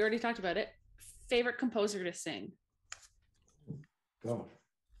 We already talked about it. Favorite composer to sing? Gosh.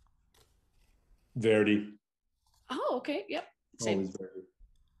 Verdi. Oh, okay. Yep. Same. Always Verdi.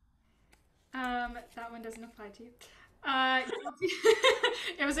 That one doesn't apply to you.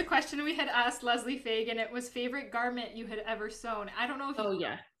 It was a question we had asked Leslie Fagan. It was favorite garment you had ever sewn. I don't know if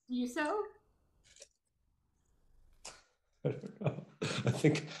do you sew? I don't know.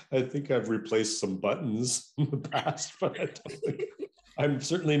 I think I've replaced some buttons in the past, but I don't think, I'm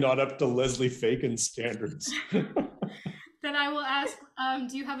certainly not up to Leslie Fagan's standards. Then I will ask,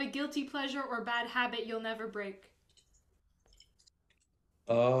 do you have a guilty pleasure or bad habit you'll never break?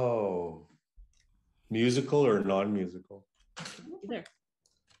 Oh, musical or non-musical? Either.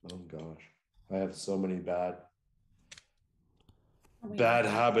 Oh gosh, I have so many bad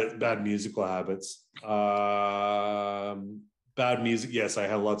musical habits. Bad music. Yes, I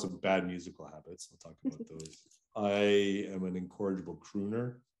have lots of bad musical habits. I'll talk about those. I am an incorrigible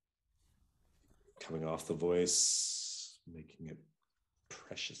crooner, coming off the voice, making it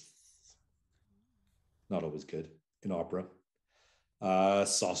precious. Not always good in opera.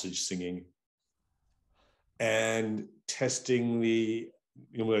 Sausage singing, and testing the,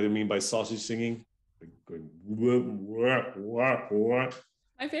 you know what I mean by sausage singing? Going, what?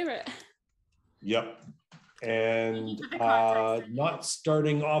 My favorite. Yep. And not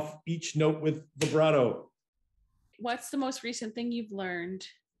starting off each note with vibrato. What's the most recent thing you've learned?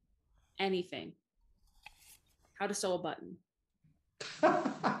 Anything. How to sew a button.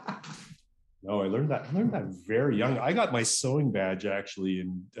 No, I learned that very young. I got my sewing badge actually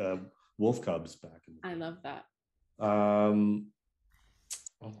in Wolf Cubs back in the day. I love that.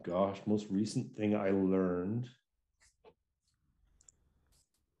 Oh gosh, most recent thing I learned.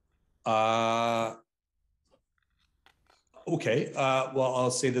 Okay. Well,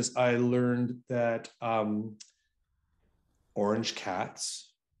 I'll say this. I learned that orange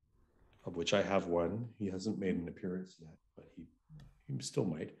cats, of which I have one. He hasn't made an appearance yet, but he still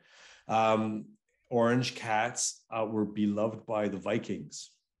might. Orange cats were beloved by the Vikings.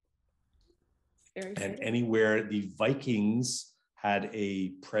 And anywhere the Vikings had a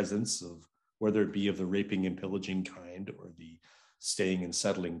presence of, whether it be of the raping and pillaging kind or the staying and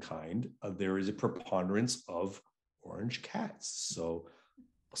settling kind, there is a preponderance of orange cats. So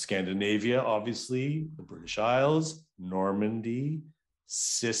Scandinavia, obviously, the British Isles, Normandy,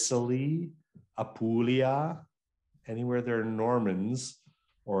 Sicily, Apulia, anywhere there are Normans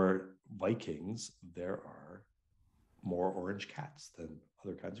or Vikings, there are more orange cats than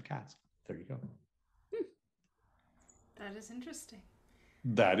other kinds of cats. There you go. That is interesting.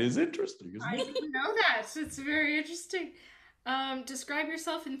 That is interesting, isn't I it? didn't know that. It's very interesting. Describe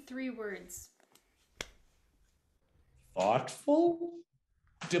yourself in 3 words. Thoughtful,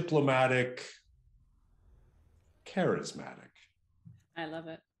 diplomatic, charismatic. I love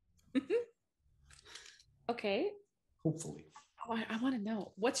it. Okay. Hopefully. Oh, I want to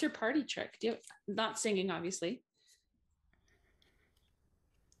know, what's your party trick? Do you, not singing, obviously.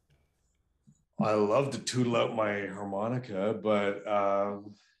 I love to tootle out my harmonica, but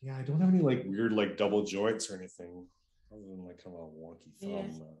yeah, I don't have any like weird like double joints or anything, other than like kind of a wonky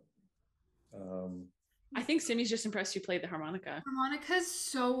thumb. Yeah. I think Simi's just impressed you played the harmonica. Harmonica is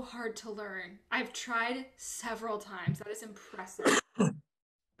so hard to learn. I've tried several times. That is impressive.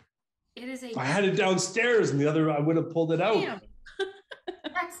 It is a. If I had it downstairs and the other, I would have pulled it out. Damn.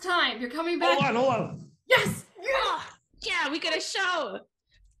 Next time you're coming back. Hold on. Yes. Yeah, we got a show.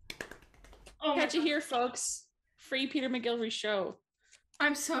 Oh, Catch you here, folks. Free Peter McGillvray show.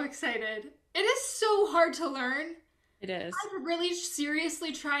 I'm so excited. It is so hard to learn. It is. I've really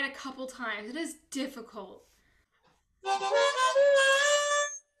seriously tried a couple times. It is difficult.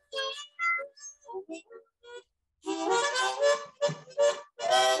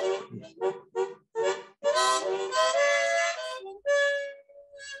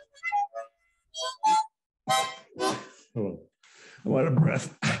 Oh, I'm out of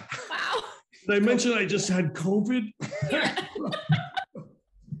breath. Wow. Did I mention I just had COVID?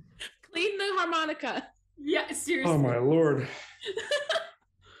 Clean the harmonica. Yeah, seriously. Oh my Lord.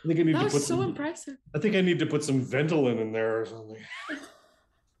 I think I need That to was put so some, impressive. I think I need to put some Ventolin in there or something.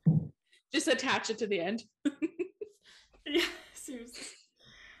 Just attach it to the end. Yeah, seriously.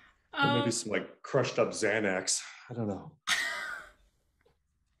 Or maybe some like crushed up Xanax. I don't know.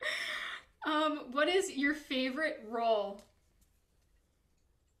 What is your favorite role?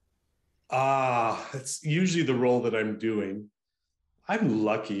 It's usually the role that I'm doing. I'm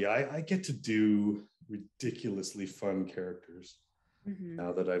lucky. I get to do ridiculously fun characters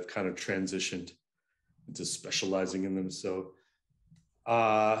now that I've kind of transitioned into specializing in them. So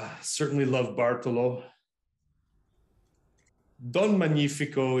certainly love Bartolo. Don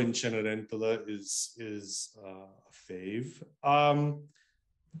Magnifico in Cenerentola is a fave.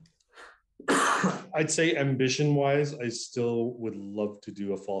 I'd say ambition-wise, I still would love to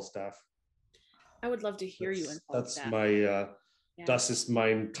do a Falstaff. I would love to hear you in That's Falstaff. my das ist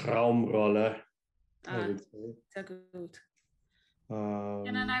mein Traumrolle. I would say. Sehr gut.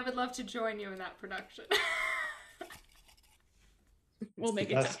 And then I would love to join you in that production. We'll make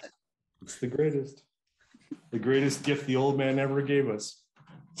it happen. It's the greatest. The greatest gift the old man ever gave us.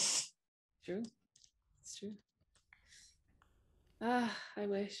 True. It's true. I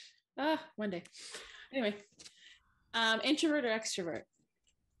wish. One day. Anyway, introvert or extrovert?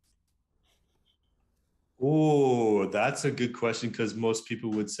 Oh, that's a good question because most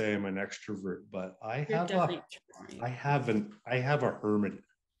people would say I'm an extrovert, but I have a hermit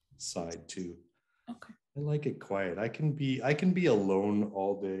side too. Okay. I like it quiet. I can be alone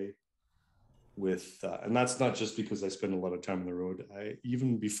all day with, and that's not just because I spend a lot of time on the road.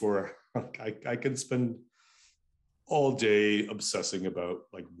 Even before I can spend all day obsessing about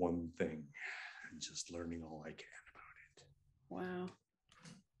like one thing and just learning all I can about it. Wow.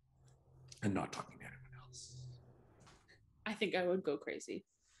 And not talking to anyone else. I think I would go crazy.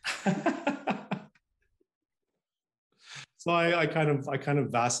 So I kind of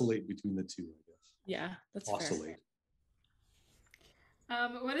vacillate between the two, I guess. Yeah, that's Oscillate. Fair.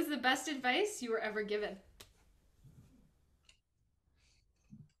 What is the best advice you were ever given?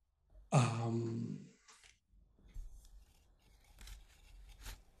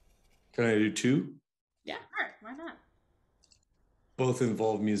 Can I do two? Yeah, sure. Why not? Both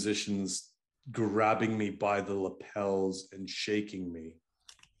involve musicians grabbing me by the lapels and shaking me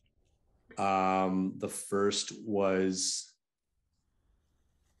The first was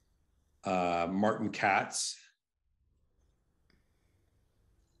Martin Katz.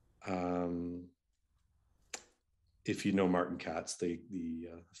 If you know Martin Katz, the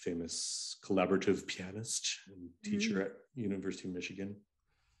famous collaborative pianist and teacher at University of Michigan,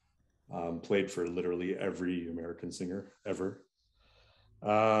 played for literally every American singer ever.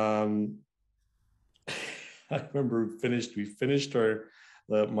 I remember we finished our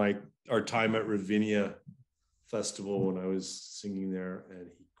time at Ravinia Festival when I was singing there, and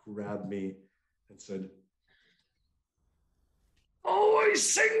he grabbed me and said,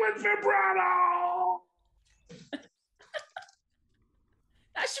 "Always sing with vibrato."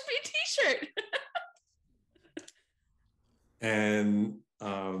 That should be a t-shirt.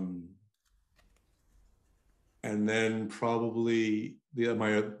 And then probably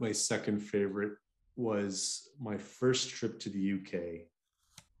my second favorite was my first trip to the UK.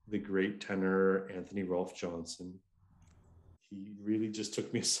 The great tenor Anthony Rolfe Johnson. He really just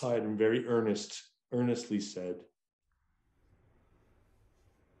took me aside and very earnestly said,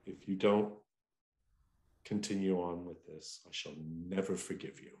 "If you don't continue on with this, I shall never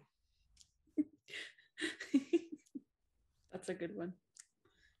forgive you." That's a good one.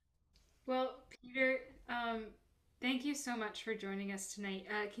 Well, Peter, thank you so much for joining us tonight.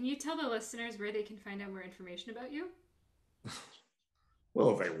 Can you tell the listeners where they can find out more information about you?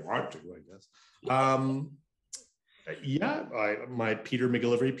 Well, if they want to, I guess. My Peter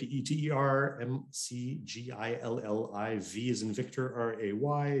McGillvray, PeterMcGillliv is in Victor,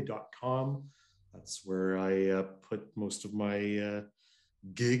 RAY.com. That's where I put most of my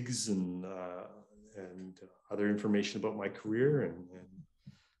gigs and other information about my career, and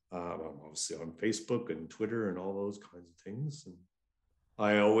I'm obviously on Facebook and Twitter and all those kinds of things. And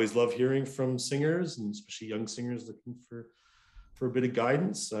I always love hearing from singers, and especially young singers looking for a bit of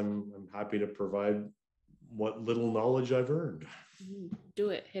guidance. I'm happy to provide what little knowledge I've earned. Do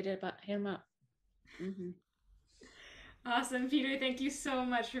it. Hit him up. Mm-hmm. Awesome, Peter. Thank you so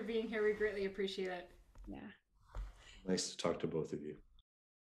much for being here. We greatly appreciate it. Yeah. Nice to talk to both of you.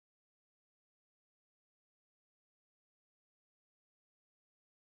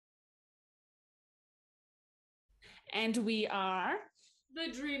 And we are the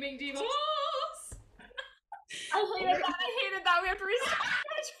Dreaming Divas. I hated that. We have to restart.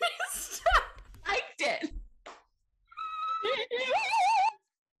 Liked it.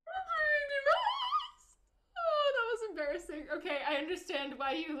 Oh, that was embarrassing. Okay, I understand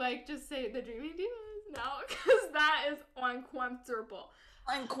why you just say the Dreaming Divas now, because that is uncomfortable.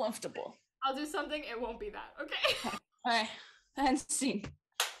 Uncomfortable. I'll do something. It won't be that. Okay. All right. And scene.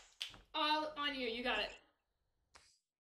 All on you. You got it.